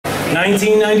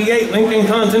1998 Lincoln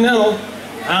Continental.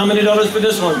 How many dollars for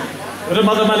this one? What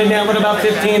about the money now? What about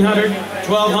 $1,500,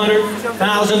 $1,200,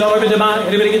 $1,000 bid to buy?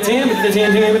 Anybody get 10? Bid to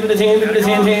 10, 10, bid to 10, bid to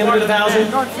 10, 10, bid to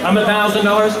 1,000. I'm at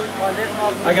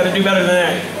 $1,000. I got to do better than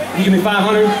that. You give me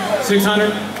 500,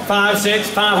 600, 5, 6,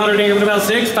 500. You give it about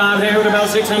 6, 5 there. What about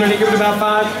 600? You give it about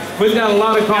 5. We've got a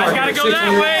lot of cars. Got to go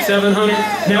that way. 700.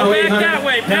 Now 800. That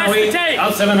way. Now 8.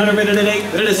 Out 700. Bid at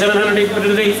 8. Bid at 700. Bid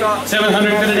at 8.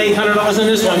 700. Bid at $800 in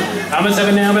this one. I'm at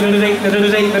 7 now. Bid at 8. Bid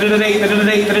at 8. Bid at 8. Bid at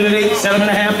 8. Bid at 8.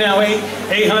 7.5 now 8.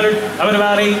 800. I'm at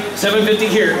about 8.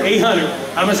 750 here. 800.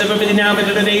 I'm at 750 now.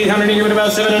 Bid at 800. You give it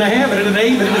about 7.5. Bid at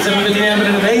 8. Bid at 750 now.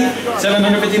 Bid at 8.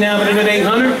 750 now. Bid at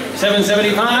 800.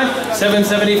 775.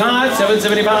 775.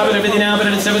 775. Bid at 50 now. Bid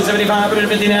at 775. Bid at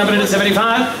 50 now. Bid at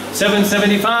 75.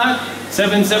 775.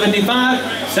 775.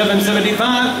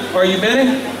 775. Are you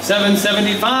bidding?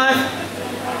 775.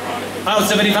 Oh,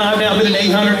 75 now. Bid at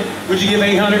 800. Would you give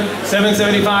 800?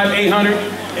 775. 800.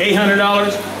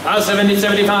 $800. I was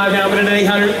 75 now, but at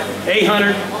 800,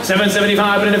 800,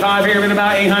 775, but at 5 here, but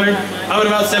about 800. I would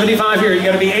about 75 here. You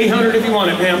got to be 800 if you want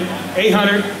it, ma'am.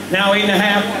 800, now 8.5,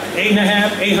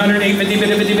 8.5, 800, 850, bid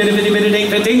at 50, bid at 50, bid at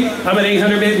 850. I'm at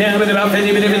 800 bid now, but about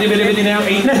 50, bid at 50, bid at 50 now,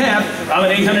 8.5. I'm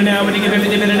at 800 now, but you get 50,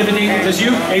 bid at 50. Just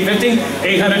you, 850,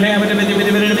 800 now, but at 50, bid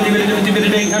at 50, bid at 50, bid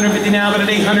at 850 now, but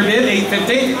at 800 bid,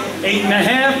 850,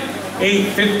 8.5,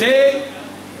 850.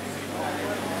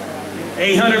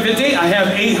 850. I have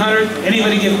 800.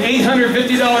 Anybody give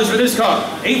 $850 for this car?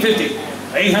 850.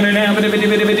 800 now, but 50,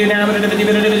 50 now, but 50,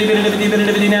 50, 50, 50,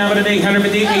 50 now, but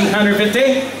 850, 850,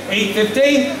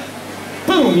 850.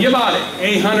 Boom, you bought it.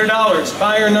 $800.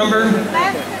 Buyer number.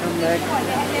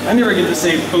 I never get to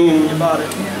say boom, you bought it.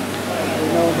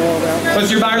 What's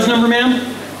your buyer's number,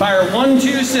 ma'am? Buyer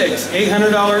 126.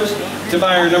 $800 to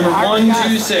buyer number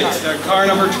 126. Car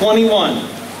number 21.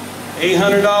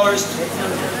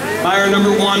 $800. Buyer number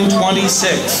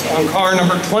 126 on car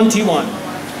number 21.